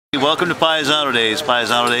Welcome to Paesano Days.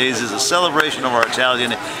 Paesano Days is a celebration of our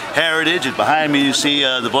Italian heritage, and behind me you see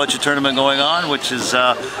the bocce tournament going on, which is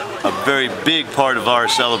a very big part of our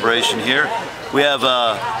celebration here. We have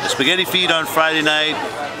a spaghetti feed on Friday night,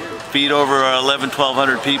 feed over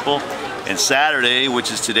 1,100–1,200 people, and Saturday,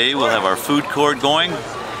 which is today, we'll have our food court going,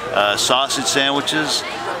 sausage sandwiches,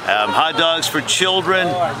 hot dogs for children,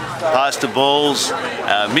 pasta bowls,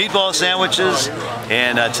 meatball sandwiches,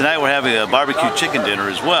 and tonight we're having a barbecue chicken dinner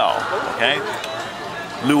as well. Okay,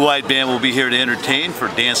 Blue White Band will be here to entertain for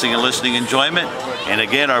dancing and listening enjoyment. And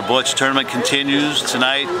again, our bocce tournament continues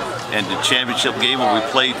tonight, and the championship game will be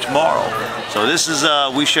played tomorrow. So this is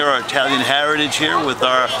we share our Italian heritage here with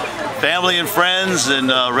our family and friends in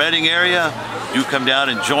Reading area. Do come down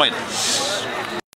and join us.